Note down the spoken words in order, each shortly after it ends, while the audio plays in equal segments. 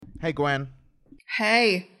Hey, Gwen.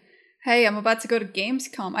 Hey, hey, I'm about to go to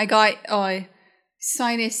Gamescom. I got a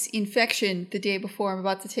sinus infection the day before. I'm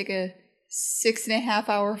about to take a 6.5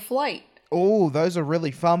 hour flight. Oh, those are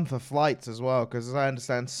really fun for flights as well, because as I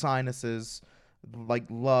understand, sinuses, like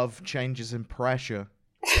love changes in pressure.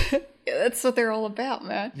 Yeah, that's what they're all about,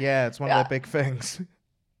 man. Yeah, it's one of their Yeah, big things.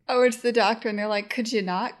 I went to the doctor and they're like, "Could you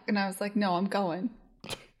not?" And I was like, "No, I'm going.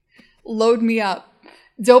 Load me up.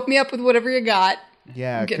 Dope me up with whatever you got. I'm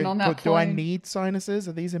Yeah, getting on that do I plane. need sinuses?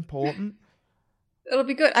 Are these important? It'll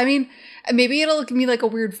be good." I mean, maybe it'll give me like a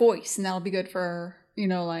weird voice and that'll be good for,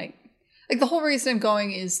 like the whole reason I'm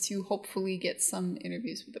going is to hopefully get some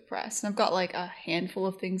interviews with the press. And I've got like a handful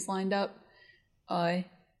of things lined up. Uh,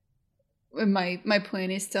 and my plan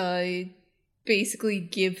is to basically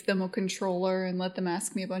give them a controller and let them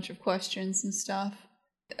ask me a bunch of questions and stuff.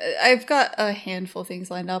 I've got a handful of things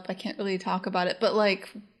lined up. I can't really talk about it, but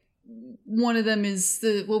like one of them is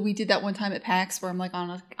we did that one time at PAX where I'm like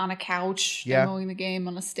on a couch Yeah, demoing the game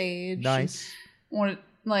on a stage. And nice. one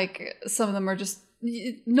like some of them are just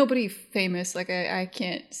nobody famous. Like I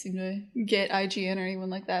can't seem to get IGN or anyone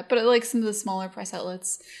like that. But like some of the smaller press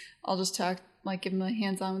outlets, I'll just talk, like give them a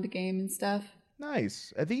hands on with the game and stuff.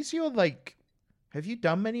 Nice. Are these your, like, have you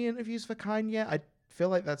done many interviews for Kine yet? I feel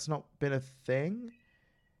like that's not been a thing.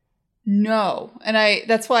 No, and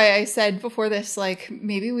that's why I said before this, like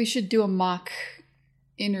maybe we should do a mock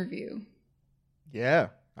interview. Yeah,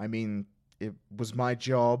 I mean, it was my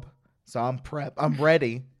job, so I'm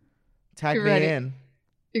ready. Tag You're me ready. in.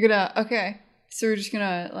 You're gonna okay. So we're just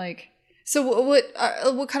gonna like. So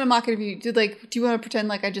what kind of mock interview do you want to pretend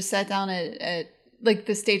like I just sat down at like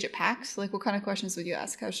the stage at PAX? Like what kind of questions would you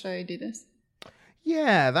ask? How should I do this?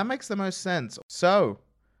 Yeah, that makes the most sense. So,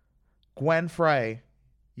 Gwen Frey,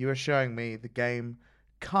 you are showing me the game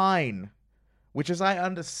Kine, which, as I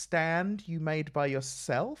understand, you made by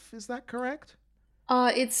yourself. Is that correct?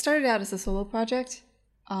 It started out as a solo project.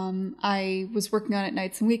 I was working on it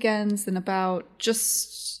nights and weekends, and about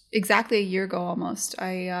just exactly a year ago, almost,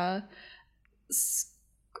 I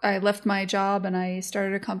left my job and I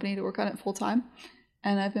started a company to work on it full time,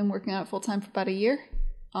 and I've been working on it full time for about a year.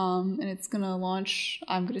 And it's gonna launch.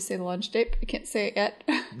 I'm gonna say the launch date. I can't say it yet.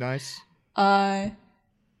 Nice. uh,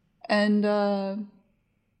 and oh,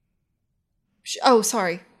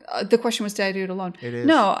 sorry. The question was, did I do it alone? It is.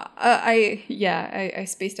 No, I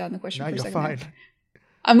spaced out on the question No, for a you're second there. fine.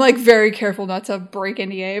 I'm like very careful not to break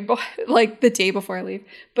NDA, but like the day before I leave.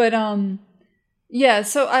 But yeah.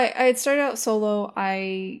 So I had started out solo.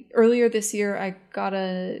 Earlier this year I got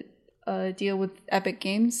a deal with Epic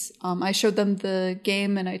Games. I showed them the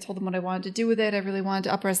game and I told them what I wanted to do with it. I really wanted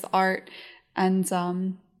to up-res the art, and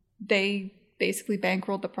they basically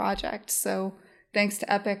bankrolled the project. So thanks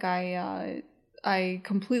to Epic, I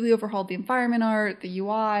completely overhauled the environment art, the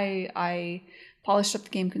UI. I polished up the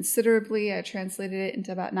game considerably. I translated it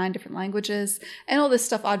into about 9 different languages. And all this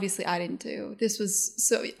stuff, obviously, I didn't do.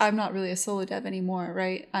 I'm not really a solo dev anymore,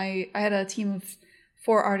 right? I had a team of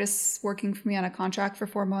 4 artists working for me on a contract for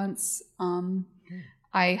 4 months.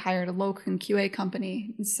 I hired a local QA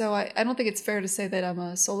company. And so I don't think it's fair to say that I'm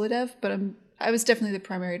a solo dev, but I was definitely the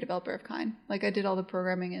primary developer of Kine. Like I did all the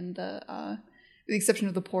programming and with the exception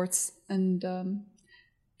of the ports and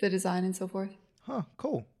the design and so forth. Huh,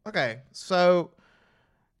 cool. Okay, so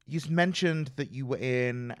you mentioned that you were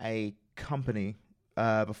in a company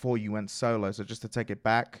before you went solo. So just to take it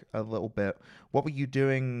back a little bit, what were you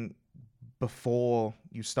doing before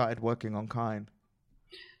you started working on Kine?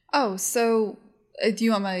 Oh, so do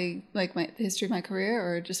you want the history of my career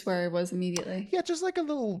or just where I was immediately? Yeah, just like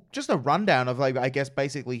just a rundown of, like, I guess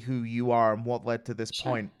basically who you are and what led to this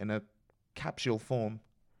Sure. point in a capsule form.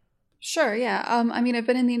 Sure, yeah. I mean, I've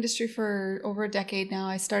been in the industry for over a decade now.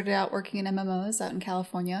 I started out working in MMOs out in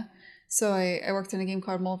California. So I worked in a game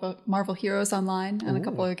called Marvel Heroes Online and a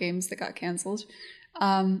couple Ooh, other games that got canceled.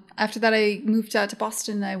 After that, I moved out to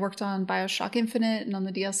Boston. I worked on Bioshock Infinite and on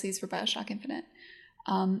the DLCs for Bioshock Infinite.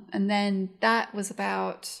 And then that was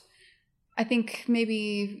about, I think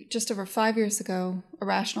maybe just over 5 years ago,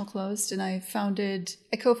 Irrational closed, and I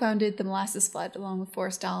co-founded the Molasses Flood along with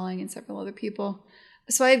Forrest Dowling and several other people.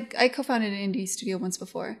 So I co-founded an indie studio once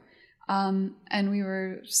before, and we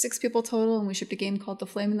were 6 people total, and we shipped a game called The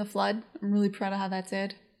Flame in the Flood. I'm really proud of how that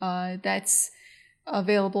did. That's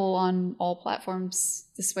available on all platforms: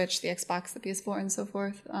 the Switch, the Xbox, the PS4, and so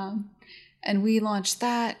forth. And we launched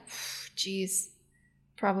that,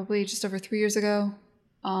 probably just over 3 years ago.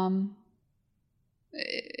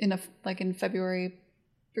 In February,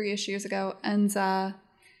 3-ish years ago, and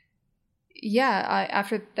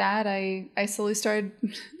after that, I slowly started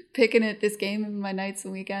picking at this game in my nights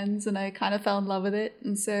and weekends, and I kind of fell in love with it.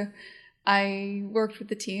 And so I worked with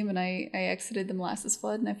the team, and I exited the Molasses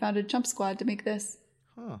Flood, and I founded Jump Squad to make this.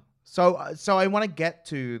 Huh. So I want to get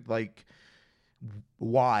to like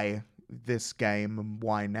why this game and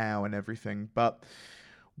why now and everything, but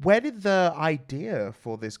where did the idea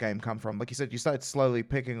for this game come from? Like you said, you started slowly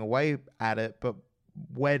picking away at it, but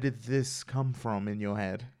where did this come from in your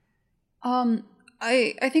head?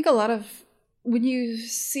 I think a lot of when you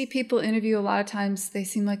see people interview, a lot of times they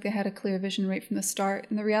seem like they had a clear vision right from the start,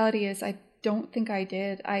 and the reality is I don't think I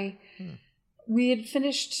did.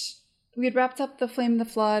 We had wrapped up the Flame and the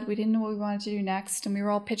Flood. We didn't know what we wanted to do next, and we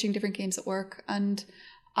were all pitching different games at work. And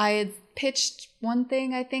I had pitched one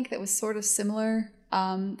thing, I think, that was sort of similar.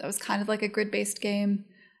 That was kind of like a grid-based game.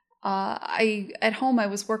 At home, I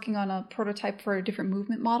was working on a prototype for a different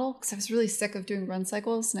movement model because I was really sick of doing run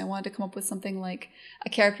cycles, and I wanted to come up with something like a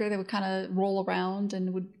character that would kind of roll around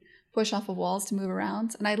and would push off of walls to move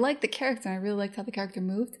around. And I liked the character, and I really liked how the character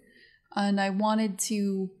moved, and I wanted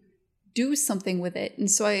to do something with it.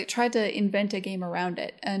 And so I tried to invent a game around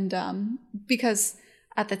it. And because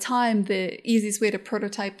at the time, the easiest way to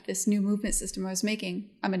prototype this new movement system I was making,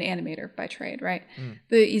 I'm an animator by trade, right?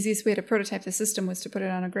 The easiest way to prototype the system was to put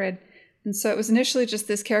it on a grid. And so it was initially just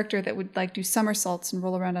this character that would like do somersaults and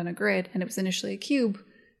roll around on a grid. And it was initially a cube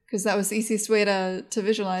because that was the easiest way to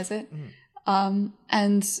visualize it.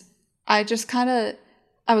 And I just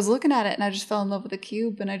I was looking at it and I just fell in love with the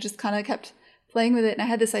cube, and I just kind of kept playing with it. And I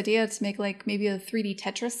had this idea to make like maybe a 3D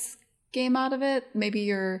Tetris game out of it. Maybe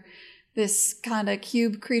you're this kind of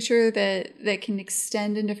cube creature that can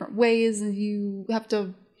extend in different ways, and you have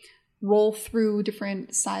to roll through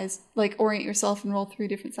different size, like orient yourself and roll through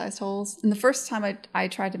different sized holes. And the first time I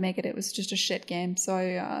tried to make it, it was just a shit game. So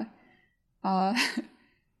I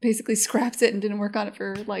basically scrapped it and didn't work on it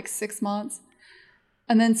for like 6 months.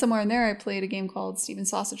 And then somewhere in there, I played a game called Steven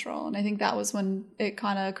Sausage Roll. And I think that was when it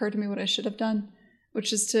kind of occurred to me what I should have done,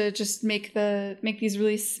 which is to just make these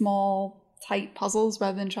really small, tight puzzles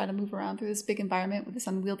rather than try to move around through this big environment with this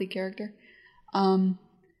unwieldy character.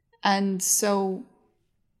 And so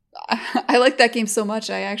I liked that game so much,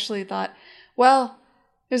 I actually thought, well,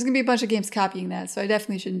 there's going to be a bunch of games copying that, so I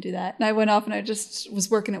definitely shouldn't do that. And I went off and I just was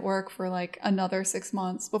working at work for like another 6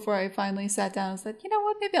 months before I finally sat down and said, you know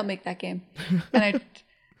what, maybe I'll make that game.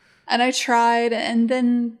 And I tried, and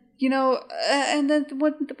then, and then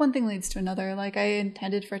one thing leads to another. Like, I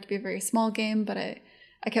intended for it to be a very small game, but I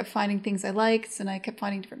kept finding things I liked, and I kept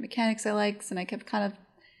finding different mechanics I liked, and I kept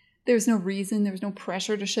there was no reason, there was no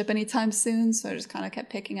pressure to ship anytime soon, so I just kind of kept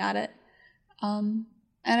picking at it. And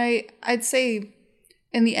I'd say,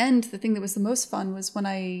 in the end, the thing that was the most fun was when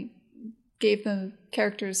I gave the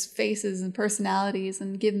characters faces and personalities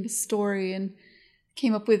and gave them a story and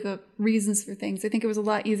came up with reasons for things. I think it was a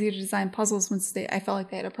lot easier to design puzzles once I felt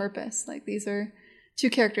like they had a purpose. Like, these are two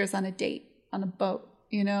characters on a date, on a boat,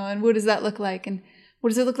 and what does that look like? And what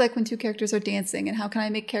does it look like when two characters are dancing? And how can I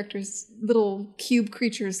make characters, little cube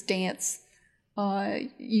creatures, dance?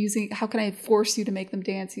 How can I force you to make them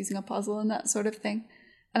dance using a puzzle and that sort of thing?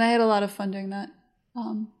 And I had a lot of fun doing that.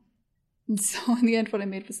 And so in the end, what I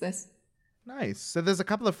made was this. Nice. So there's a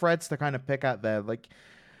couple of threads to kind of pick out there. Like,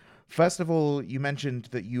 first of all, you mentioned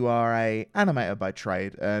that you are a animator by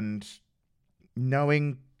trade, and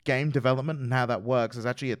knowing game development and how that works is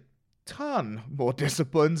actually a ton more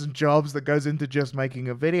disciplines and jobs that goes into just making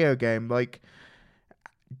a video game. Like,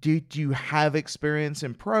 did you have experience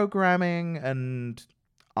in programming and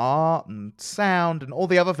art and sound and all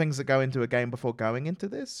the other things that go into a game before going into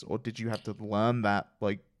this, or did you have to learn that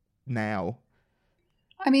like now?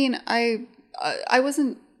 I mean, I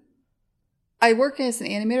work as an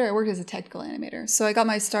animator. I worked as a technical animator, so I got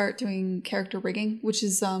my start doing character rigging, which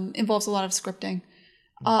is involves a lot of scripting.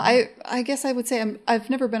 I guess I would say I've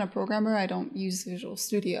never been a programmer. I don't use Visual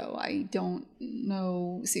Studio. I don't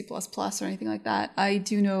know C++ or anything like that. I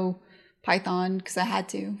do know Python because I had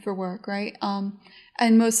to for work, right?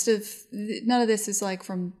 And none of this is like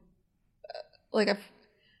from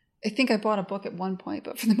I think I bought a book at one point,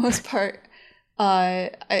 but for the most part,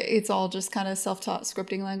 it's all just kind of self-taught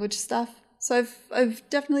scripting language stuff. So I've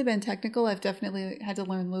definitely been technical. I've definitely had to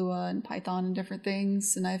learn Lua and Python and different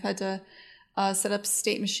things, and I've had to set up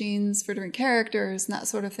state machines for different characters and that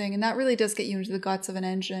sort of thing. And that really does get you into the guts of an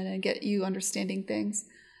engine and get you understanding things.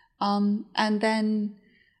 And then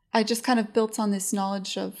I just kind of built on this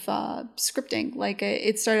knowledge of scripting. Like,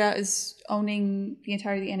 it started out as owning the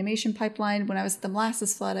entirety of the animation pipeline. When I was at the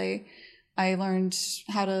Molasses Flood, I learned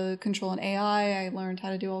how to control an AI. I learned how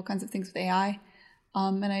to do all kinds of things with AI.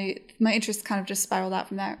 And my interest kind of just spiraled out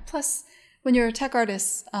from that. Plus, when you're a tech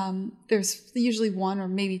artist, there's usually one or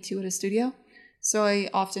maybe two at a studio. So I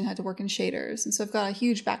often had to work in shaders. And so I've got a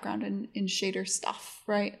huge background in shader stuff,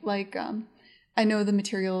 right? Like I know the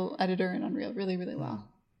material editor in Unreal really, really well.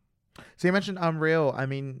 So you mentioned Unreal. I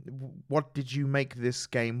mean, what did you make this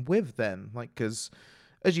game with then? Like, because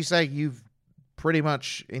as you say, you've pretty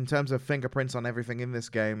much, in terms of fingerprints on everything in this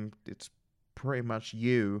game, it's pretty much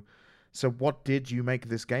you. So what did you make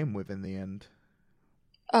this game with in the end?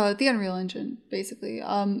 The Unreal Engine, basically.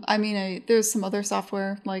 I mean, there's some other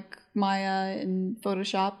software like Maya and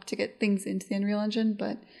Photoshop to get things into the Unreal Engine,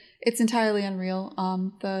 but it's entirely Unreal.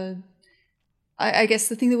 I guess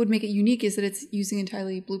the thing that would make it unique is that it's using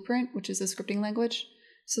entirely Blueprint, which is a scripting language.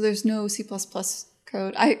 So there's no C++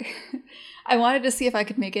 code. I wanted to see if I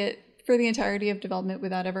could make it for the entirety of development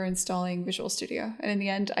without ever installing Visual Studio. And in the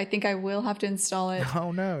end, I think I will have to install it.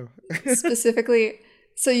 Oh, no. Specifically,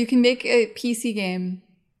 so you can make a PC game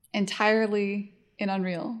entirely in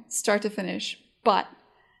Unreal, start to finish. But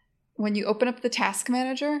when you open up the task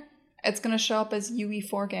manager, it's going to show up as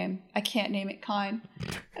UE4 game. I can't name it Kine.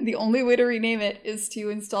 And the only way to rename it is to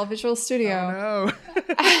install Visual Studio. Oh,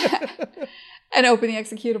 no. And open the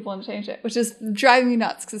executable and change it, which is driving me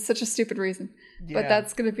nuts because it's such a stupid reason. Yeah. But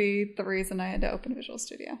that's going to be the reason I had to open Visual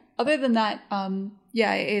Studio. Other than that,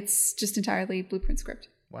 it's just entirely Blueprint script.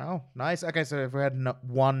 Wow, nice. Okay, so if we had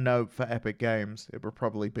one note for Epic Games, it would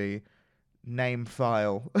probably be name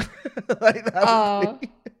file. Like that would be.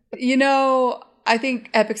 I think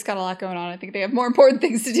Epic's got a lot going on. I think they have more important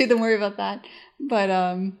things to do than worry about that. But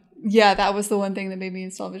that was the one thing that made me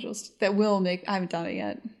install Visual Studio. That will make. I haven't done it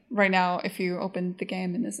yet. Right now, if you open the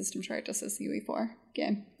game in the system tray, it just says UE4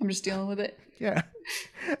 game. I'm just dealing with it. Yeah.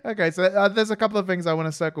 Okay, so there's a couple of things I want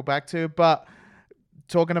to circle back to, but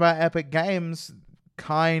talking about Epic Games,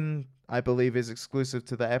 Kine, I believe, is exclusive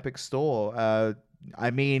to the Epic Store.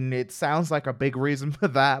 I mean, it sounds like a big reason for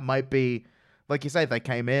that might be, like you say, they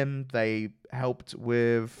came in, they helped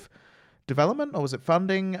with development, or was it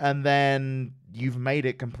funding? And then you've made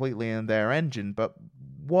it completely in their engine. But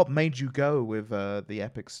what made you go with the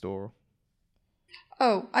Epic Store?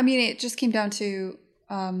 Oh, I mean, it just came down to,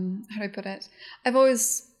 how do I put it?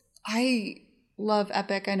 I love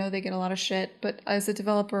Epic. I know they get a lot of shit, but as a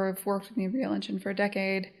developer, I've worked with the Unreal Engine for a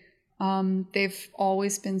decade. They've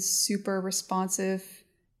always been super responsive.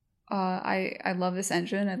 I love this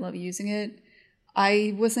engine. I love using it.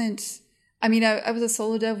 I was a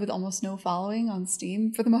solo dev with almost no following on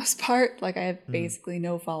Steam for the most part. Like I have basically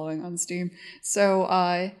no following on Steam. So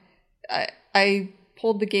I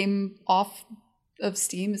pulled the game off of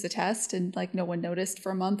Steam as a test, and like no one noticed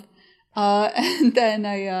for a month. And then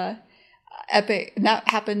Epic, and that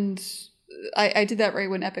happened. I did that right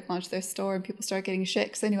when Epic launched their store, and people started getting shit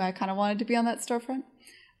because I knew I kind of wanted to be on that storefront.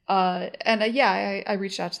 I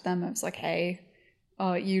reached out to them. I was like, hey,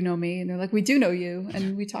 you know me, and they're like, we do know you,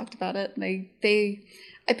 and we talked about it. And I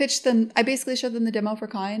pitched them. I basically showed them the demo for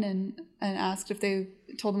Kine and asked if they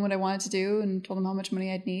told them what I wanted to do, and told them how much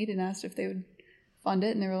money I'd need, and asked if they would fund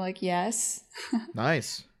it, and they were like, yes.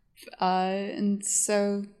 Nice. And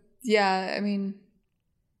so yeah, I mean,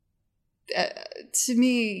 to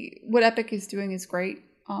me, what Epic is doing is great.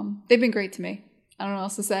 They've been great to me. I don't know what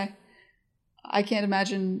else to say. I can't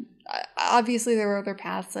imagine. Obviously, there were other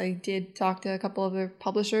paths. I did talk to a couple other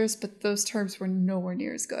publishers, but those terms were nowhere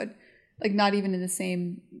near as good. Like, not even in the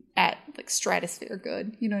same stratosphere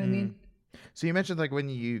good. You know what I mean? So you mentioned like when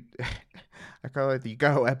you, I call it, you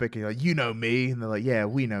go Epic, and you're like, you know me, and they're like, yeah,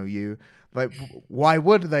 we know you. Like, why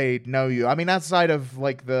would they know you? I mean, outside of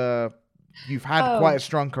like you've had quite a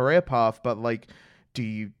strong career path, but like, do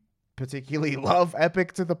you particularly love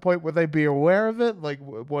Epic to the point where they'd be aware of it? Like,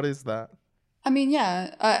 what is that? I mean,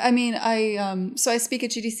 yeah. So I speak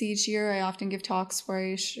at GDC each year. I often give talks where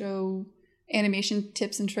I show animation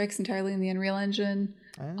tips and tricks entirely in the Unreal Engine.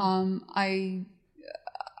 Oh.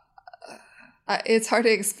 It's hard to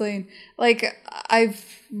explain. Like, I've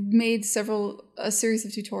made a series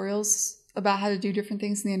of tutorials about how to do different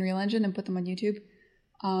things in the Unreal Engine and put them on YouTube.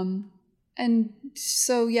 And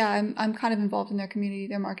so, yeah, I'm kind of involved in their community.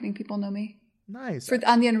 Their marketing people know me. Nice.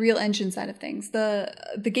 On the Unreal Engine side of things.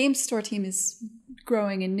 The game store team is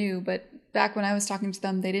growing and new, but back when I was talking to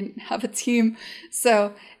them, they didn't have a team.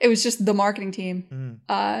 So it was just the marketing team.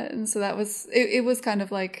 And so that was, it was kind of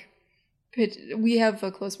like, we have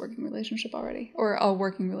a close working relationship already, or a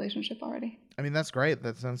working relationship already. I mean, that's great.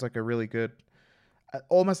 That sounds like a really good,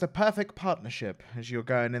 almost a perfect partnership, as you're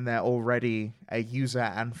going in there already a user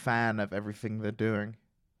and fan of everything they're doing.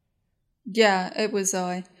 Yeah, it was.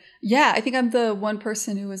 Yeah, I think I'm the one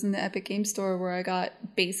person who was in the Epic Game Store where I got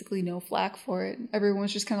basically no flack for it. Everyone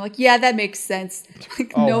was just kind of like, yeah, that makes sense.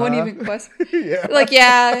 Like, Oh, no one huh? even questioned. Yeah. Like,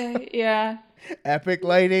 yeah, yeah. Epic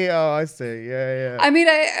lady. Oh, I see. Yeah, yeah. I mean,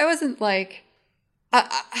 I wasn't like,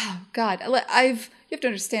 oh God, you have to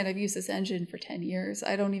understand, I've used this engine for 10 years.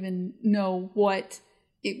 I don't even know what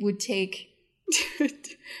it would take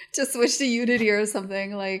to switch to Unity or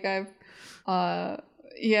something. Like,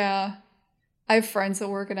 yeah. I have friends that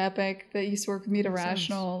work at Epic that used to work with me at Makes sense.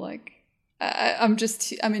 Irrational. Like,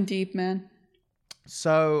 I'm in deep, man.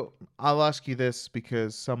 So I'll ask you this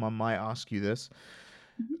because someone might ask you this.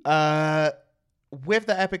 Uh, with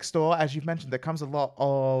the Epic Store, as you've mentioned, there comes a lot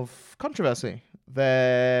of controversy.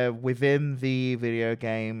 There within the video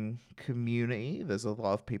game community, there's a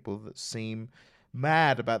lot of people that seem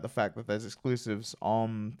mad about the fact that there's exclusives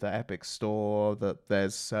on the Epic Store, that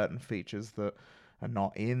there's certain features that are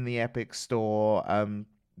not in the Epic Store.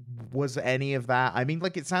 Was any of that? I mean,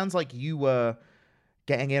 like, it sounds like you were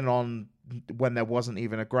getting in on when there wasn't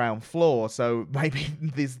even a ground floor, so maybe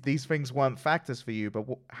these things weren't factors for you. But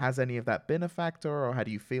has any of that been a factor, or how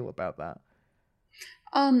do you feel about that?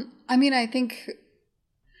 I mean, I think,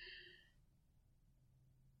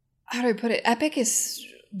 how do I put it? Epic is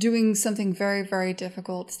doing something very, very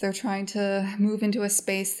difficult. They're trying to move into a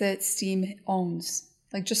space that Steam owns,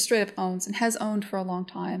 like just straight up owns, and has owned for a long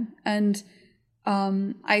time. And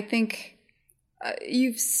I think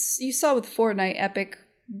you saw with Fortnite, Epic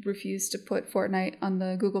refused to put Fortnite on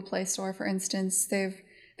the Google Play Store, for instance.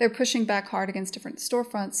 They're pushing back hard against different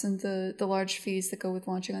storefronts and the large fees that go with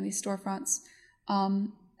launching on these storefronts,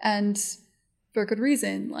 and for good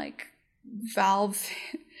reason. Like, Valve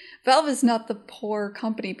is not the poor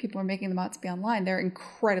company people are making them out to be online. They're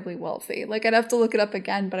incredibly wealthy. Like, I'd have to look it up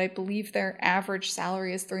again, but I believe their average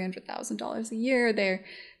salary is $300,000 a year.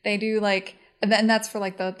 They do like, and that's for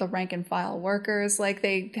like the rank and file workers. Like,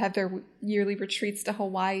 they have their yearly retreats to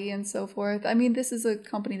Hawaii and so forth. I mean, this is a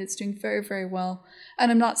company that's doing very, very well.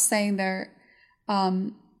 And I'm not saying they're,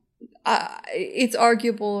 it's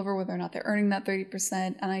arguable over whether or not they're earning that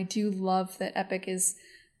 30%. And I do love that Epic is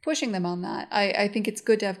pushing them on that. I think it's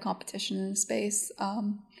good to have competition in the space.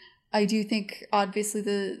 I do think, obviously,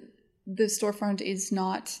 the storefront is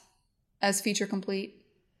not as feature complete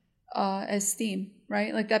as Steam,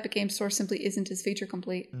 right? Like, the Epic Game Store simply isn't as feature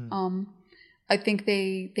complete. I think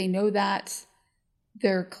they know that.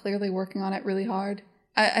 They're clearly working on it really hard.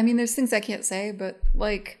 I mean, there's things I can't say, but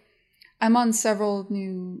like, I'm on several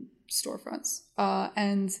new storefronts,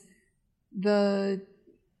 and the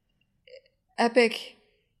Epic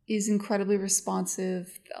is incredibly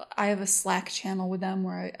responsive. I have a Slack channel with them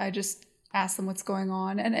where I just ask them what's going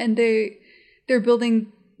on, and they're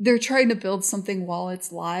trying to build something while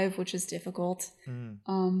it's live, which is difficult.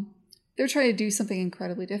 They're trying to do something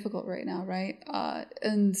incredibly difficult right now, right?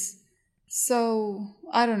 And so,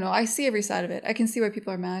 I don't know. I see every side of it. I can see why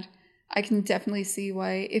people are mad. I can definitely see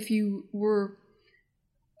why, if you were,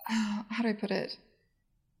 how do I put it?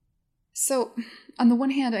 So, on the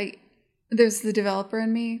one hand, there's the developer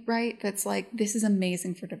in me, right? That's like, this is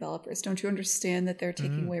amazing for developers. Don't you understand that they're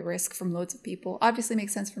taking away risk from loads of people? Obviously, it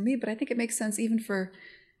makes sense for me, but I think it makes sense even for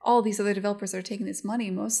all these other developers that are taking this money.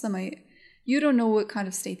 Most of them, you don't know what kind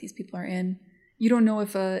of state these people are in. You don't know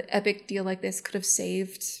if a Epic deal like this could have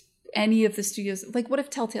saved any of the studios. Like, what if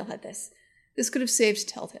Telltale had this? This could have saved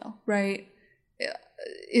Telltale, right?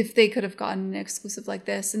 If they could have gotten an exclusive like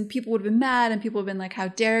this, and people would have been mad, and people would have been like, how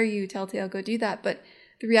dare you, Telltale, go do that? But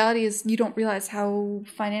the reality is, you don't realize how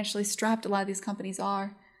financially strapped a lot of these companies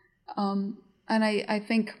are. And I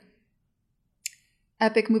think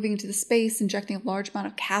Epic moving into the space, injecting a large amount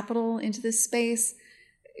of capital into this space,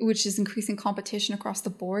 which is increasing competition across the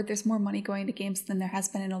board. There's more money going to games than there has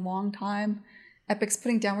been in a long time. Epic's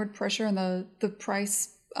putting downward pressure on the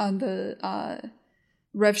price, on the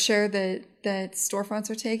rev share that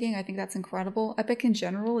storefronts are taking. I think that's incredible. Epic in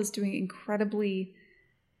general is doing incredibly,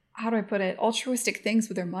 how do I put it, altruistic things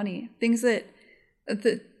with their money. Things that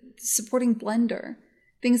supporting Blender,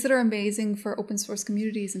 things that are amazing for open source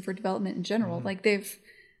communities and for development in general. Like,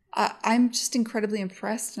 I'm just incredibly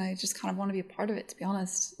impressed, and I just kind of want to be a part of it, to be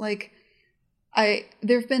honest. Like,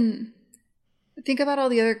 think about all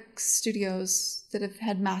the other studios that have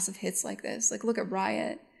had massive hits like this. Like, look at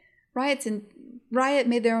Riot. Riot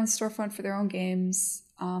made their own storefront for their own games.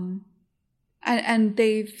 And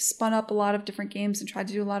they've spun up a lot of different games and tried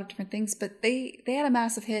to do a lot of different things, but they had a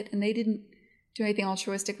massive hit, and they didn't do anything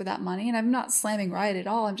altruistic with that money. And I'm not slamming Riot at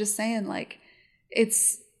all. I'm just saying, like,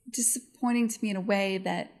 it's disappointing to me in a way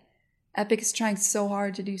that Epic is trying so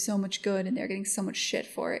hard to do so much good, and they're getting so much shit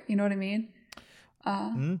for it. You know what I mean?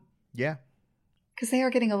 Yeah. because they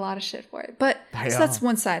are getting a lot of shit for it. But They so are. that's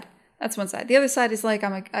one side. That's one side. The other side is like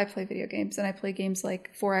I play video games, and I play games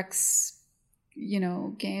like 4X,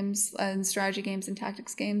 games and strategy games and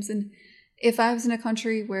tactics games. And if I was in a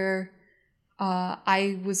country where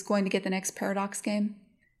I was going to get the next Paradox game,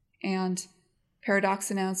 and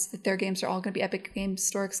Paradox announced that their games are all going to be Epic Games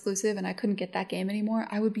Store exclusive, and I couldn't get that game anymore,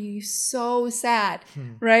 I would be so sad,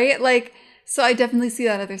 right? Like, so I definitely see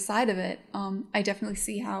that other side of it. I definitely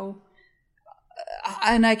see how,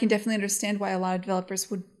 and I can definitely understand why a lot of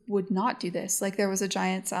developers would not do this. Like, there was a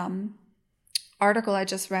giant article I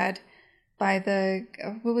just read by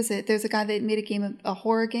what was it? There's a guy that made a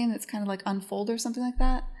horror game that's kind of like Unfold or something like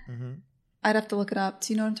that. Mm-hmm. I'd have to look it up.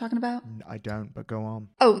 Do you know what I'm talking about? I don't, but go on.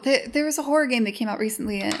 Oh, there was a horror game that came out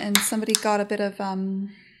recently, and somebody got a bit of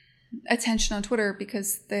attention on Twitter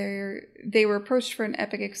because they were approached for an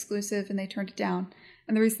Epic exclusive and they turned it down.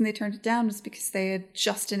 And the reason they turned it down was because they had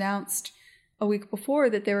just announced a week before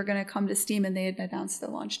that they were going to come to Steam, and they had announced the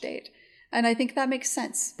launch date. And I think that makes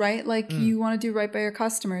sense, right? Like, you want to do right by your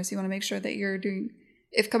customers. You want to make sure that you're doing,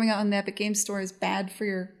 if coming out on the Epic Games Store is bad for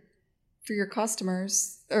your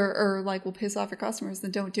customers, or like will piss off your customers,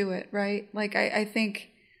 then don't do it, right? Like, I think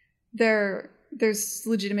there's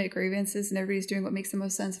legitimate grievances, and everybody's doing what makes the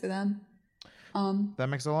most sense for them. That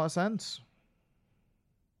makes a lot of sense.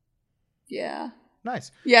 Yeah.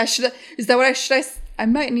 Nice. Yeah, is that what I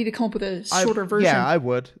might need to come up with a shorter version. Yeah, I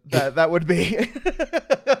would. That would be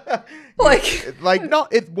like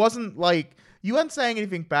not, it wasn't like you weren't saying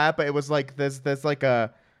anything bad, but it was like there's like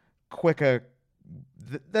a quicker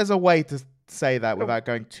there's a way to say that without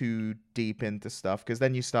going too deep into stuff, because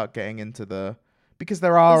then you start getting into because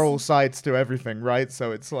there are all sides to everything, right?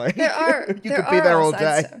 So it's like there are you could be there all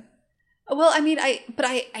day. Well, I mean, I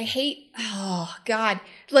hate, oh God,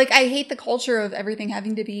 like I hate the culture of everything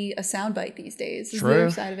having to be a soundbite these days. Is the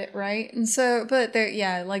other side of it, right? And so, but there,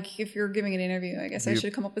 yeah, like if you're giving an interview, I guess I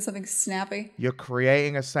should come up with something snappy. You're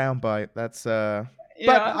creating a soundbite. That's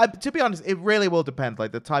But to be honest, it really will depend.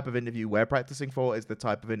 Like, the type of interview we're practicing for is the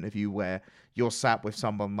type of interview where you're sat with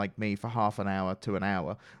someone like me for half an hour to an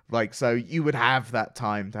hour. Like, so you would have that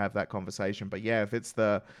time to have that conversation. But yeah, if it's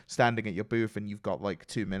the standing at your booth and you've got like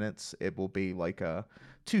 2 minutes, it will be like a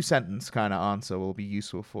 2-sentence kind of answer will be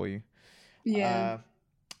useful for you. Yeah.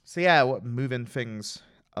 So yeah, moving things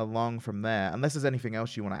along from there. Unless there's anything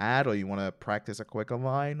else you want to add, or you want to practice a quicker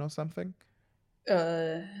line or something.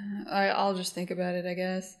 I'll just think about it, I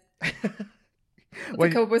guess.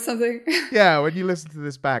 When, come up with something. Yeah, when you listen to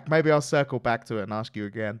this back, maybe I'll circle back to it and ask you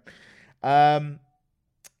again.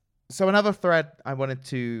 So another thread I wanted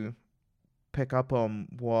to pick up on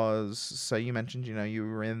was, so you mentioned, you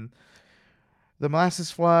were in the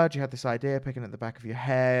Molasses Flood, you had this idea picking at the back of your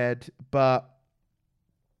head, but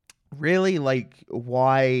really, like,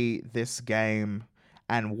 why this game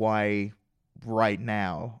and why right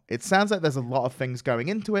now? It sounds like there's a lot of things going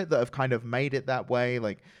into it that have kind of made it that way,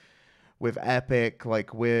 like with Epic,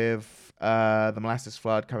 like with the Molasses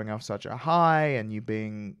Flood coming off such a high and you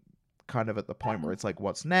being kind of at the point where it's like,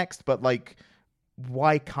 what's next? But like,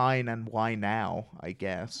 why Kine and why now, I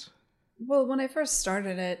guess? Well, when I first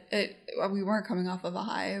started it we weren't coming off of a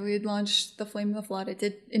high. We had launched the Flame of the Flood.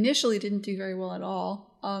 It initially didn't do very well at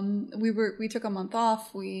all. We took a month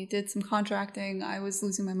off. We did some contracting. I was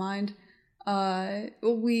losing my mind.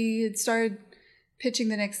 We had started pitching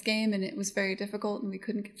the next game, and it was very difficult, and we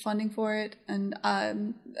couldn't get funding for it. And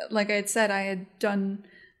like I had said, I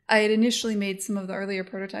had initially made some of the earlier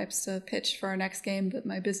prototypes to pitch for our next game, but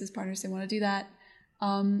my business partners didn't want to do that.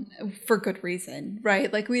 For good reason,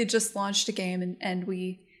 right? Like, we had just launched a game, and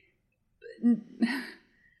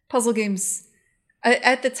puzzle games,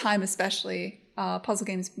 at the time especially, puzzle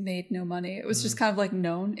games made no money. It was just kind of like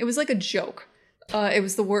known. It was like a joke. It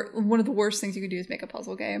was one of the worst things you could do is make a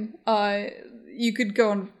puzzle game. You could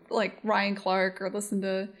go on like Ryan Clark or listen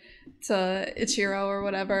to Ichiro or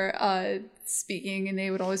whatever speaking, and they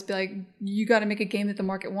would always be like, you got to make a game that the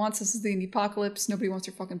market wants. This is the indie apocalypse. Nobody wants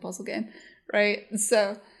your fucking puzzle game, right?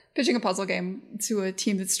 So pitching a puzzle game to a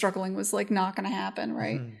team that's struggling was like not going to happen,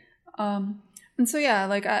 right? And so yeah,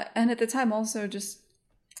 like and at the time also just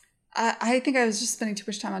I think I was just spending too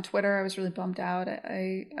much time on Twitter. I was really bummed out.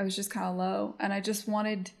 I was just kind of low, and I just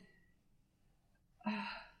wanted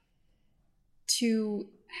to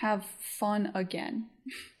have fun again.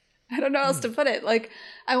 I don't know how else to put it. Like,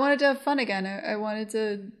 I wanted to have fun again. I wanted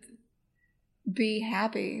to be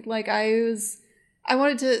happy. Like, I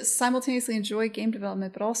wanted to simultaneously enjoy game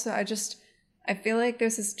development, but also I feel like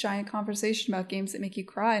there's this giant conversation about games that make you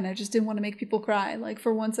cry, and I just didn't want to make people cry. Like,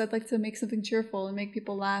 for once, I'd like to make something cheerful and make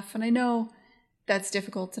people laugh. And I know that's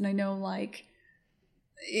difficult, and I know, like,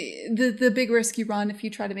 the big risk you run if you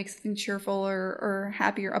try to make something cheerful or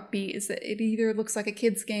happy or upbeat is that it either looks like a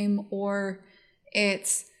kid's game or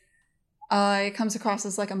it's it comes across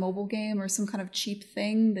as like a mobile game or some kind of cheap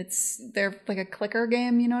thing that's they're like a clicker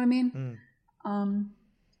game, you know what I mean?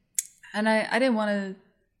 And I didn't want to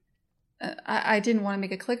I didn't want to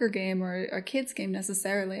make a clicker game or a kids game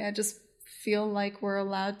necessarily. I just feel like we're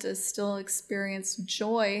allowed to still experience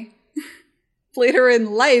joy later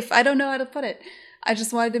in life. I don't know how to put it. I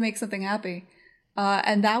just wanted to make something happy.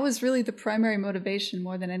 And that was really the primary motivation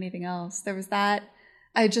more than anything else. There was that.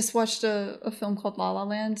 I just watched a film called La La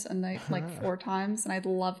Land and like 4 times and I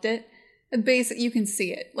loved it. And basically, you can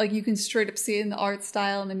see it. Like, you can straight up see it in the art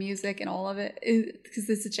style and the music and all of it. Because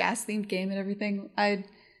it's a jazz-themed game and everything.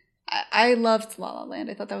 I loved La La Land.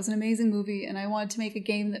 I thought that was an amazing movie, and I wanted to make a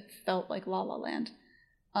game that felt like La La Land.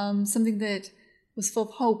 Something that was full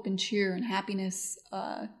of hope and cheer and happiness,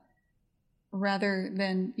 rather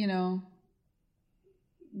than, you know,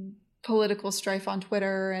 political strife on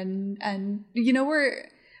Twitter and you know, we're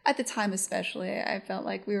at the time especially, I felt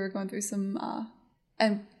like we were going through some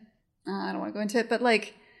and I don't want to go into it, but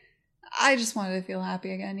like I just wanted to feel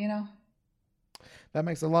happy again, you know. That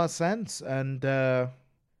makes a lot of sense, and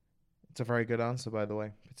it's a very good answer, by the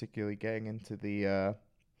way, particularly getting into the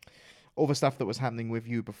all the stuff that was happening with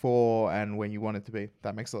you before and when you wanted to be.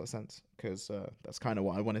 That makes a lot of sense, because that's kind of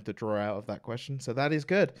what I wanted to draw out of that question. So that is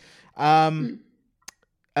good.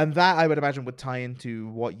 And that, I would imagine, would tie into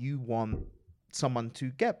what you want someone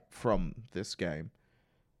to get from this game.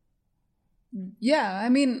 Yeah, I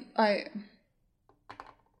mean, I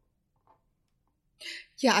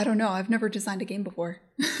don't know. I've never designed a game before.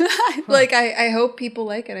 Like, I hope people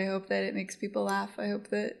like it. I hope that it makes people laugh. I hope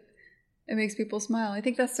that it makes people smile. I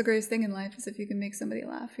think that's the greatest thing in life, is if you can make somebody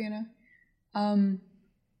laugh, you know?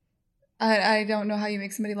 I don't know how you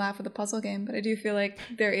make somebody laugh with a puzzle game, but I do feel like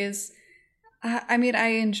there is... I mean, I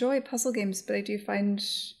enjoy puzzle games, but I do find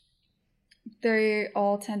they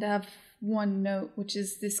all tend to have one note, which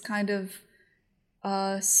is this kind of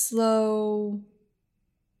slow...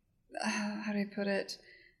 how do I put it?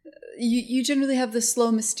 You generally have the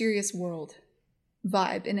slow, mysterious world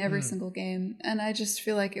vibe in every single game, and I just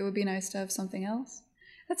feel like it would be nice to have something else.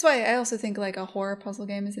 That's why I also think like a horror puzzle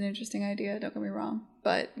game is an interesting idea, don't get me wrong,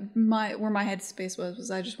 but where my headspace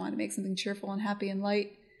was I just wanted to make something cheerful and happy and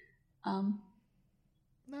light.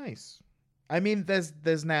 Nice. I mean,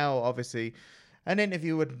 there's now obviously an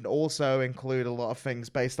interview would also include a lot of things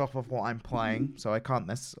based off of what I'm playing, so I can't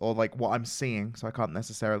or like what I'm seeing, so I can't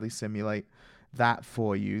necessarily simulate that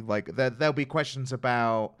for you. Like there'll be questions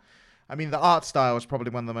about, I mean, the art style is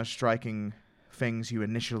probably one of the most striking things you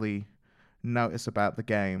initially notice about the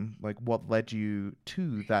game. Like, what led you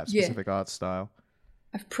to that specific art style?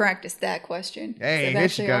 I've practiced that question. Hey, here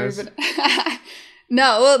she goes.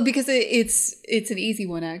 No, well, because it's an easy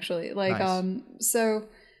one, actually. Like, nice. So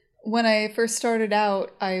when I first started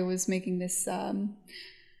out, I was making this. So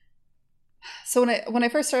when I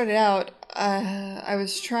first started out, I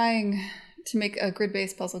was trying to make a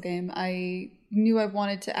grid-based puzzle game. I knew I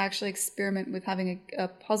wanted to actually experiment with having a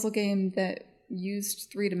puzzle game that used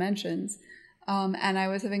 3 dimensions, and I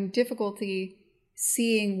was having difficulty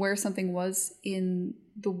seeing where something was in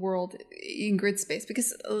the world in grid space,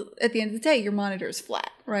 because at the end of the day, your monitor is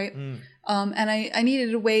flat, right? And I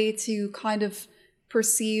needed a way to kind of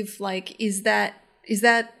perceive, like, is that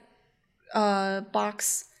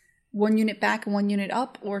box 1 unit back and 1 unit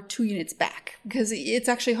up, or 2 units back? Because it's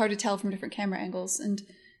actually hard to tell from different camera angles. And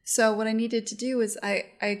so what I needed to do is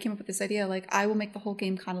I came up with this idea, like, I will make the whole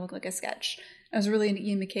game kind of look like a sketch. I was really into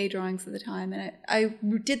Ian McKay drawings at the time, and I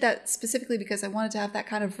did that specifically because I wanted to have that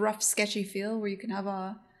kind of rough, sketchy feel where you can have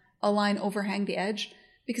a line overhang the edge.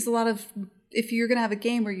 Because if you're going to have a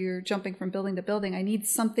game where you're jumping from building to building, I need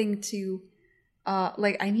something to,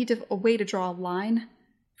 I need a way to draw a line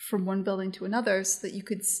from one building to another so that you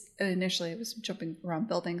could, initially I was jumping around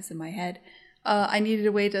buildings in my head. I needed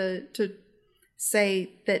a way to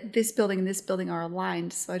say that this building and this building are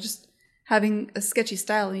aligned. So I just... having a sketchy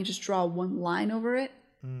style, and you just draw one line over it.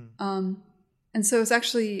 And so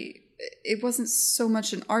it wasn't so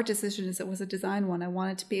much an art decision as it was a design one. I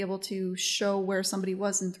wanted to be able to show where somebody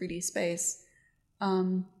was in 3D space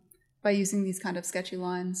by using these kind of sketchy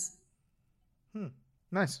lines.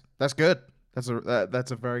 Nice. That's good.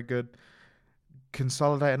 That's a very good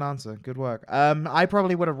consolidated answer. Good work. I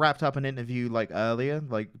probably would have wrapped up an interview like earlier,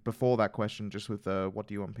 like before that question, just with what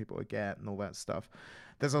do you want people to get and all that stuff.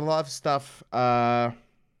 There's a lot of stuff that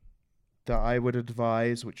I would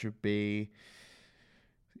advise, which would be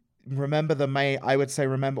remember the main. I would say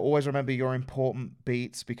always remember your important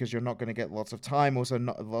beats, because you're not going to get lots of time. Also,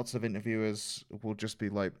 not lots of interviewers will just be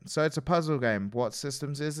like, so it's a puzzle game. What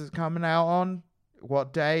systems is it coming out on?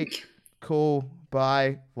 What date? Cool,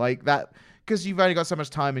 bye. Like that, because you've only got so much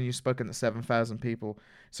time and you've spoken to 7,000 people.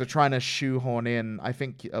 So trying to shoehorn in, I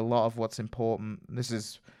think a lot of what's important. This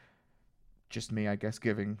is just me, I guess,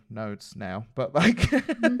 giving notes now, but like,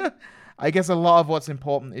 Mhm. I guess a lot of what's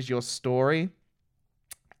important is your story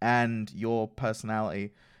and your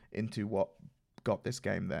personality into what got this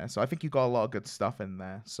game there. So I think you got a lot of good stuff in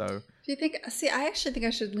there. So Do you think? See, I actually think I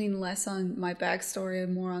should lean less on my backstory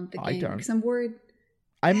and more on the I game don't. because I'm worried.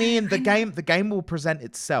 I mean, the I know. game will present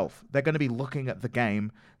itself. They're going to be looking at the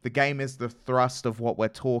game. The game is the thrust of what we're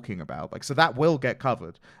talking about. Like, so that will get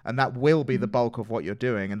covered, and that will be the Mhm. bulk of what you're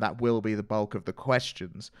doing, and that will be the bulk of the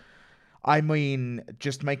questions. I mean,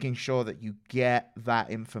 just making sure that you get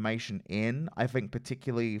that information in. I think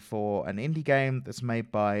particularly for an indie game that's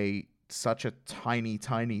made by such a tiny,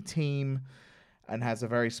 tiny team and has a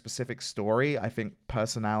very specific story, I think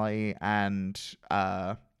personality and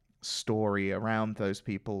story around those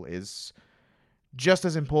people is just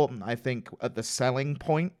as important, I think, at the selling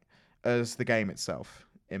point as the game itself,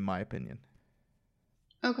 in my opinion.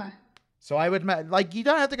 Okay. So I would like, you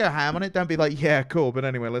don't have to go ham on it. Don't be like, yeah, cool. But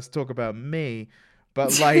anyway, let's talk about me.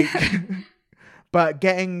 But like, but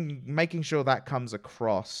making sure that comes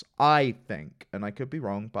across, I think, and I could be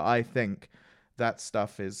wrong, but I think that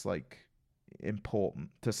stuff is like important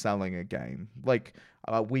to selling a game. Like,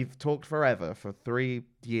 we've talked forever for 3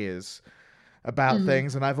 years about Mhm.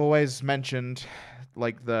 things, and I've always mentioned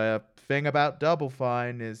like the thing about Double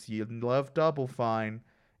Fine is you love Double Fine.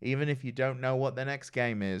 Even if you don't know what the next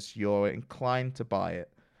game is, you're inclined to buy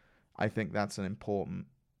it. I think that's an important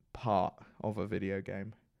part of a video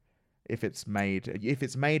game. If it's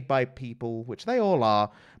made by people, which they all are,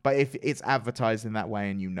 but if it's advertised in that way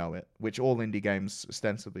and you know it, which all indie games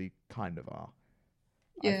ostensibly kind of are,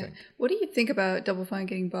 I Yeah. think. What do you think about Double Fine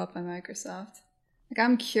getting bought by Microsoft? Like,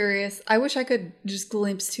 I'm curious. I wish I could just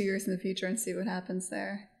glimpse 2 years in the future and see what happens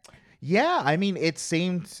there. Yeah, I mean, it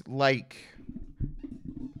seems like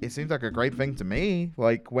a great thing to me.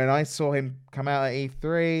 Like when I saw him come out at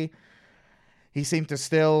E3, he seemed to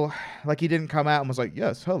still, like, he didn't come out and was like,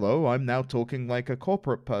 "Yes, hello, I'm now talking like a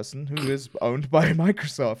corporate person who is owned by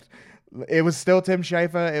Microsoft." It was still Tim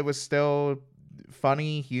Schafer. It was still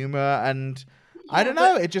funny humor, and I Yeah, don't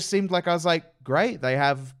know. but It just seemed like I was like, "Great, they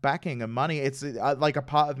have backing and money." It's like a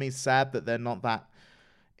part of me is sad that they're not that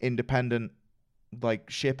independent, like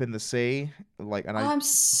ship in the sea. Like, and I, I'm but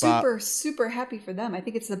super, super happy for them. I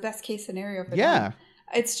think it's the best case scenario for them. yeah,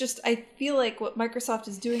 It's just, I feel like what Microsoft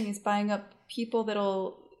is doing is buying up people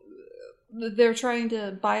they're trying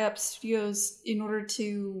to buy up studios in order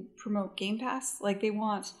to promote Game Pass. Like, they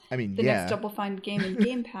want I mean, the next yeah. Double Fine game in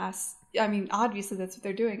Game Pass. I mean, obviously that's what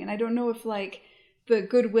they're doing. And I don't know if, like, the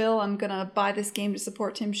goodwill, I'm going to buy this game to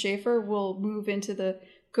support Tim Schafer, will move into the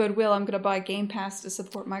goodwill, I'm going to buy Game Pass to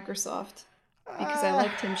support Microsoft because I Uh,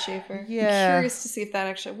 like Tim Schafer. I'm yeah. curious to see if that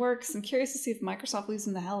actually works. I'm curious to see if Microsoft leaves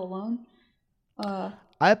him the hell alone. Uh,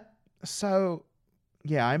 I so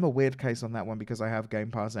yeah, I'm a weird case on that one because I have Game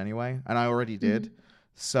Pass anyway, and I already mhm. did.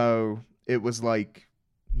 So it was like,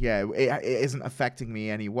 yeah, it isn't affecting me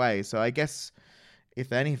anyway. So I guess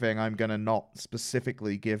if anything, I'm gonna not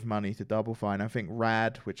specifically give money to Double Fine. I think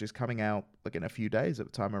Rad, which is coming out like in a few days at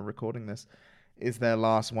the time I'm recording this, is their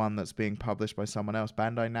last one that's being published by someone else,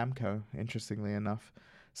 Bandai Namco, interestingly enough.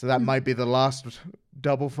 So that Hmm. might be the last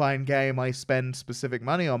Double Fine game I spend specific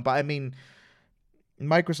money on. But I mean,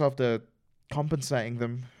 Microsoft are compensating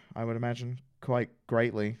them, I would imagine, quite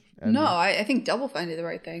greatly. No, And I think Double Fine did the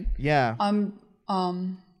right thing. yeah. Um,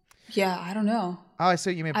 um, yeah, I don't know. Oh, I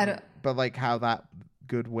see what you mean, I don't. but like how that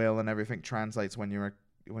goodwill and everything translates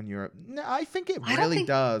no, I think it I don't really think.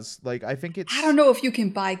 does. Like I think I don't it's know if you can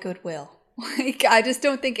buy goodwill. Like, I just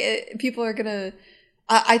don't think people are gonna.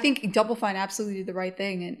 I think Double Fine absolutely did the right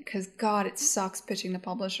thing, and because God, it sucks pitching to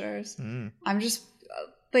publishers. mm, I'm just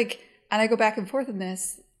like, and I go back and forth in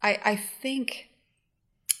this. I think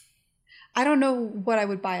I don't know what I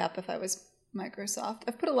would buy up if I was Microsoft.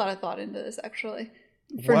 I've put a lot of thought into this actually,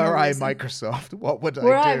 for no were I reason. Microsoft, what would I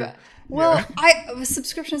Where do? I Yeah. well, I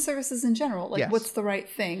subscription services in general. Like, Yes. what's the right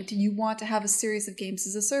thing? Do you want to have a series of games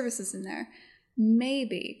as a services in there?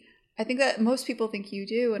 Maybe. I think that most people think you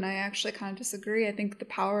do, and I actually kind of disagree. I think the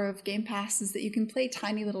power of Game Pass is that you can play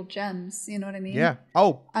tiny little gems. You know what I mean? Yeah.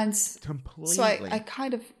 Oh, And so I completely.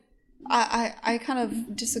 kind of I kind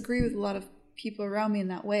of disagree with a lot of people around me in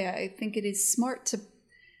that way. I think it is smart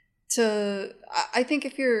to I think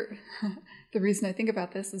if you're the reason I think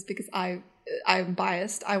about this is because I'm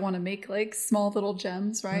biased. I want to make like small little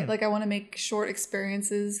gems, right? Like I want to make short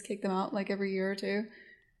experiences, kick them out like every year or 2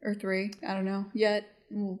 or 3. I don't know yet.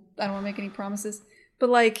 Well, I don't want to make any promises. But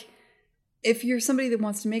like, if you're somebody that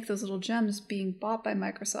wants to make those little gems, being bought by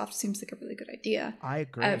Microsoft seems like a really good idea. I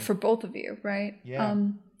agree. For both of you, right? Yeah.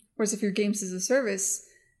 Whereas if you're games as a service,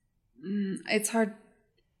 it's hard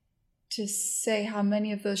to say how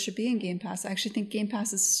many of those should be in Game Pass. I actually think Game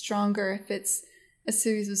Pass is stronger if it's a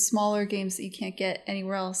series of smaller games that you can't get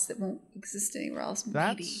anywhere else, that won't exist anywhere else.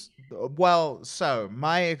 Maybe. Well, so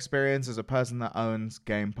my experience as a person that owns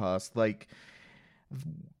Game Pass, like,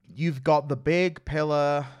 you've got the big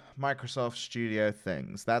pillar Microsoft Studio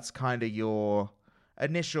things. That's kind of your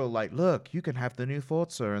initial, like, look, you can have the new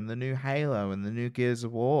Forza and the new Halo and the new Gears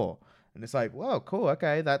of War. And it's like, whoa, cool,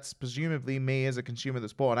 okay, that's presumably me as a consumer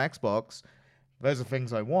that's bought an Xbox. Those are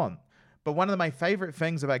things I want. But one of my favorite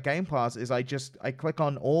things about Game Pass is I click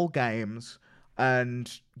on all games,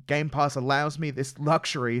 and Game Pass allows me this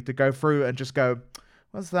luxury to go through and just go,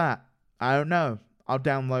 what's that? I don't know. I'll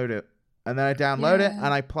download it. And then I download it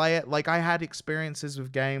and I play it. Like, I had experiences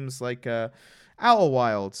with games like Outer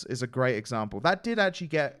Wilds is a great example. That did actually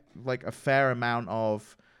get like a fair amount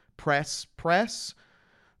of press,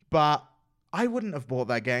 but I wouldn't have bought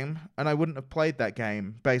that game, and I wouldn't have played that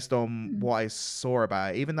game based on what I saw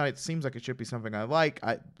about it. Even though it seems like it should be something I like,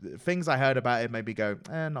 things I heard about it made me go,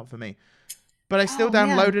 not for me. But I still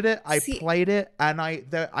downloaded it, I played it, and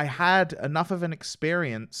I had enough of an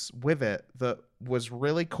experience with it that was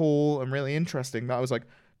really cool and really interesting that I was like,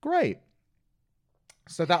 great.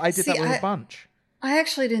 So that I did that with a bunch. I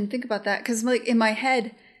actually didn't think about that, because like in my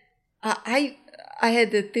head, I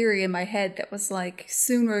had the theory in my head that was like,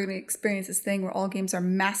 soon we're going to experience this thing where all games are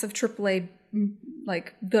massive AAA,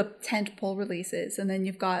 like the tentpole releases, and then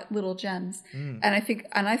you've got little gems. And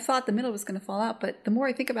I thought the middle was going to fall out, but the more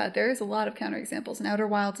I think about it, there is a lot of counterexamples, and Outer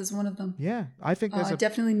Wilds is one of them. Yeah, I think there's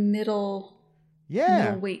definitely middle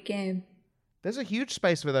weight game. There's a huge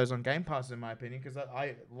space for those on Game Pass, in my opinion, because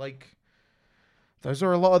I like. Those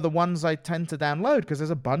are a lot of the ones I tend to download because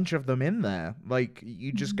there's a bunch of them in there. Like,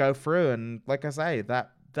 you just go through, and like I say,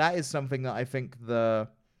 that is something that I think the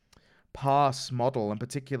Pass model, and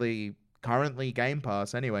particularly currently Game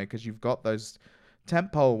Pass anyway, because you've got those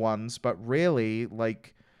tentpole ones, but really,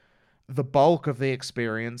 like, the bulk of the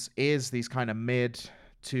experience is these kind of mid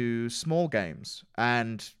to small games.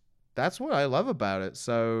 And that's what I love about it.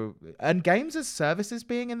 So, and games as services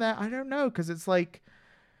being in there, I don't know, because it's like...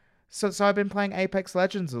 So I've been playing Apex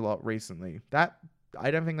Legends a lot recently. That I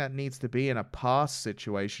don't think that needs to be in a pass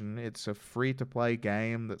situation. It's a free-to-play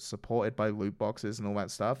game that's supported by loot boxes and all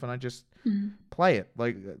that stuff, and I just play it.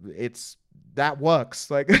 Like, that works.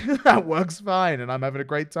 Like, that works fine, and I'm having a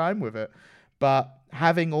great time with it. But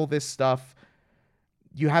having all this stuff,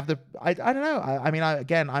 you have the... I don't know. I mean,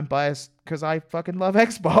 I'm biased because I fucking love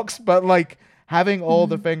Xbox, but, like, having all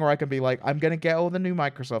the thing where I can be like, I'm going to get all the new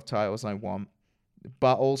Microsoft titles I want,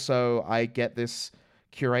 but also I get this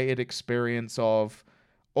curated experience of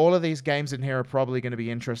all of these games in here are probably going to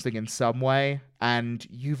be interesting in some way, and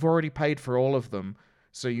you've already paid for all of them,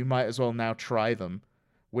 so you might as well now try them,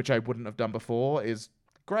 which I wouldn't have done before, is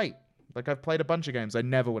great. Like, I've played a bunch of games I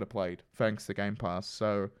never would have played thanks to Game Pass,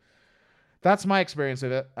 so that's my experience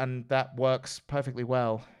of it, and that works perfectly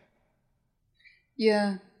well.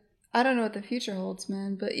 Yeah. I don't know what the future holds,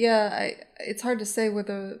 man. But yeah, it's hard to say what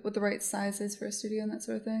the right size is for a studio and that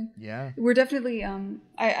sort of thing. Yeah. We're definitely,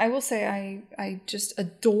 I will say I just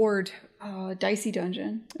adored Dicey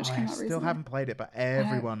Dungeon, which came out recently. I still haven't played it, but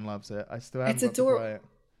everyone loves it. I still haven't got to play it.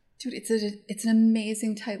 Dude, it's an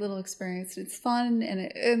amazing, tight little experience. It's fun,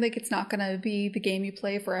 and like, it's not going to be the game you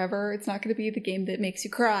play forever. It's not going to be the game that makes you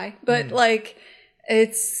cry. But like,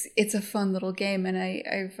 it's a fun little game, and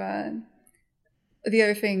I've... The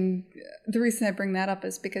other thing, the reason I bring that up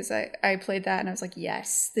is because I played that and I was like,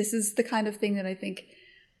 yes, this is the kind of thing that I think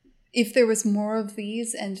if there was more of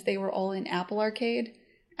these and they were all in Apple Arcade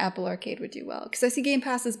would do well. Because I see Game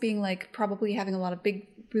Pass as being like probably having a lot of big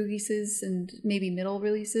releases and maybe middle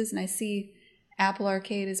releases. And I see Apple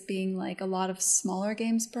Arcade as being like a lot of smaller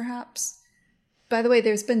games perhaps. By the way,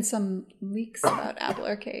 there's been some leaks about Apple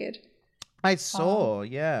Arcade. I saw,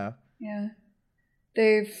 yeah. Yeah.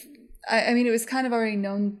 I mean, it was kind of already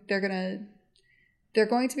known they're going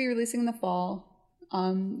to be releasing in the fall.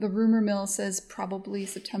 The rumor mill says probably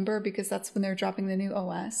September because that's when they're dropping the new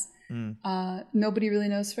OS. Nobody really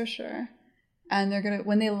knows for sure. And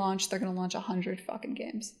when they launch, they're going to launch 100 fucking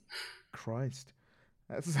games. Christ.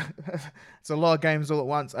 That's a lot of games all at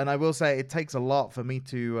once. And I will say it takes a lot for me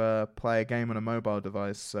to play a game on a mobile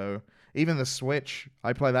device. So even the Switch,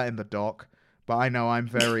 I play that in the dock. But I know I'm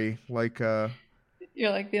very like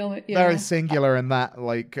You're like the only, very yeah. singular in that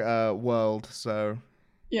like world. So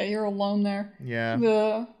Yeah, you're alone there. yeah.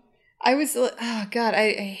 The I was oh god,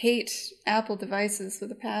 I hate Apple devices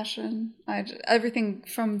with a passion. Everything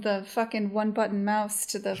from the fucking one button mouse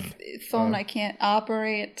to the phone Oh. I can't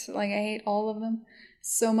operate. Like I hate all of them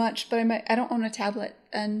so much. But I don't own a tablet,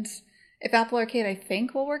 and if Apple Arcade I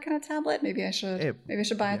think will work on a tablet, maybe I should. It, Maybe I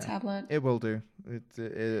should buy a yeah, tablet. it will do.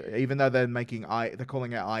 Even though they're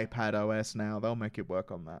calling it iPad OS now, they'll make it work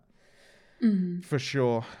on that for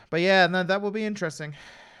sure. But yeah, no, that will be interesting.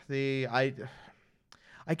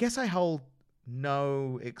 I guess I hold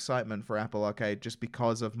no excitement for Apple Arcade just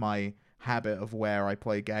because of my habit of where I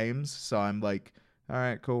play games. So I'm like, all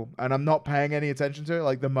right, cool, and I'm not paying any attention to it.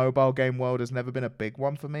 Like the mobile game world has never been a big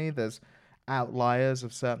one for me. There's outliers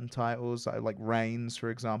of certain titles, like Reigns,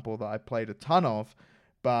 for example, that I played a ton of,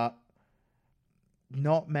 but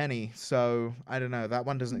not many. So I don't know. That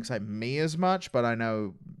one doesn't excite me as much, but I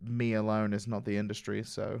know me alone is not the industry.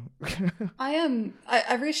 So I am.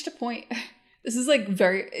 I've reached a point. This is like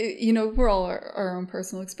very, we're all our own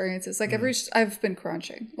personal experiences. Like I've been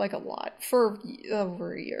crunching like a lot for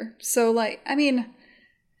over a year. So like, I mean,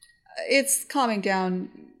 it's calming down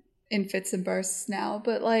in fits and bursts now,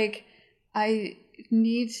 but like, I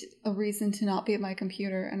need a reason to not be at my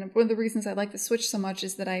computer. And one of the reasons I like the Switch so much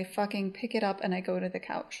is that I fucking pick it up and I go to the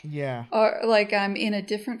couch. yeah. Or like I'm in a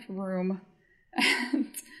different room.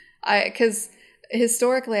 And because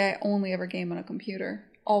historically I only ever game on a computer.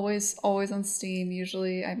 Always on Steam.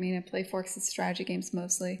 Usually, I mean, I play Forks and strategy games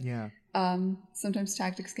mostly. Yeah. Sometimes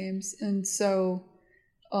tactics games, and so,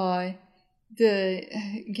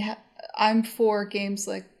 I'm for games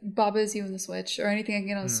like Baba Is You on the Switch or anything I can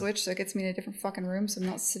get on the Switch, so it gets me in a different fucking room. So I'm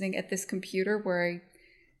not sitting at this computer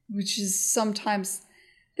which is sometimes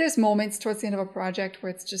there's moments towards the end of a project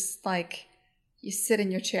where it's just like you sit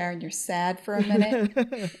in your chair and you're sad for a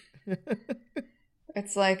minute.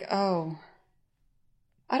 It's like, oh.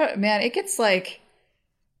 It gets like,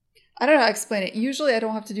 I don't know how to explain it. Usually I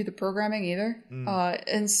don't have to do the programming either.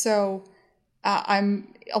 And so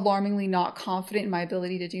I'm alarmingly not confident in my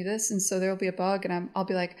ability to do this. And so there'll be a bug and I'll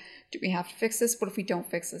be like, do we have to fix this? What if we don't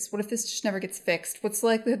fix this? What if this just never gets fixed? What's the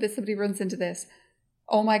likelihood that somebody runs into this?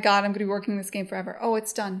 Oh my God, I'm going to be working this game forever. Oh,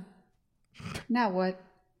 it's done. Now what?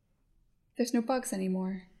 There's no bugs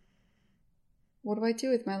anymore. What do I do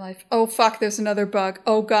with my life? Oh, fuck, there's another bug.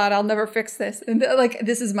 Oh, God, I'll never fix this. And, like,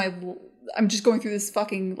 this is I'm just going through this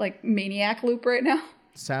fucking, like, maniac loop right now.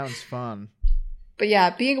 Sounds fun. But,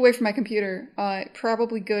 yeah, being away from my computer,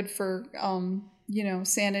 probably good for,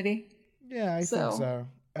 sanity. Yeah, I think so.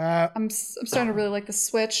 I'm starting to really like the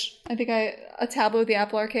Switch. I think a tablet with the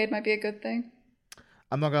Apple Arcade might be a good thing.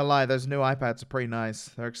 I'm not going to lie, those new iPads are pretty nice.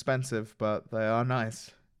 They're expensive, but they are nice.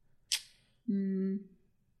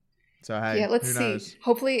 So hey, yeah, let's who see. knows?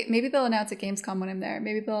 Hopefully, maybe they'll announce at Gamescom when I'm there.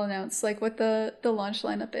 Maybe they'll announce like what the launch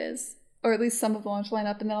lineup is, or at least some of the launch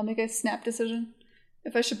lineup, and then I'll make a snap decision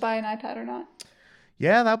if I should buy an iPad or not.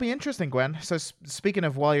 Yeah, that'll be interesting, Gwen. So speaking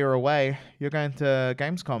of while you're away, you're going to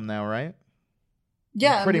Gamescom now, right?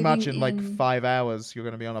 Yeah, pretty much in like 5 hours, you're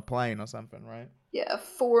going to be on a plane or something, right? Yeah,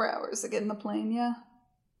 4 hours to get in the plane. Yeah.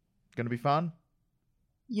 Going to be fun.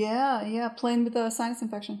 Yeah, plane with a sinus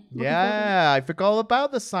infection. Yeah, I forgot all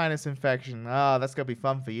about the sinus infection. Oh, that's going to be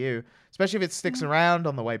fun for you. Especially if it sticks around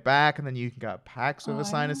on the way back and then you can go PAX with a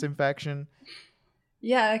sinus infection.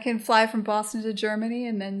 Yeah, I can fly from Boston to Germany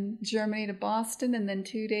and then Germany to Boston and then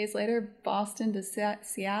 2 days later, Boston to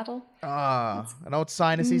Seattle. An old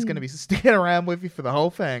sinus is going to be sticking around with you for the whole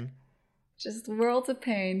thing. Just worlds of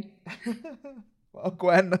pain. Well,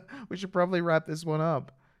 Gwen, we should probably wrap this one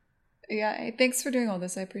up. Yeah, thanks for doing all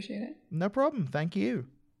this. I appreciate it. No problem. Thank you.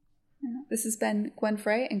 This has been Gwen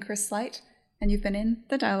Frey and Chris Slight, and you've been in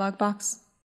the Dialogue Box.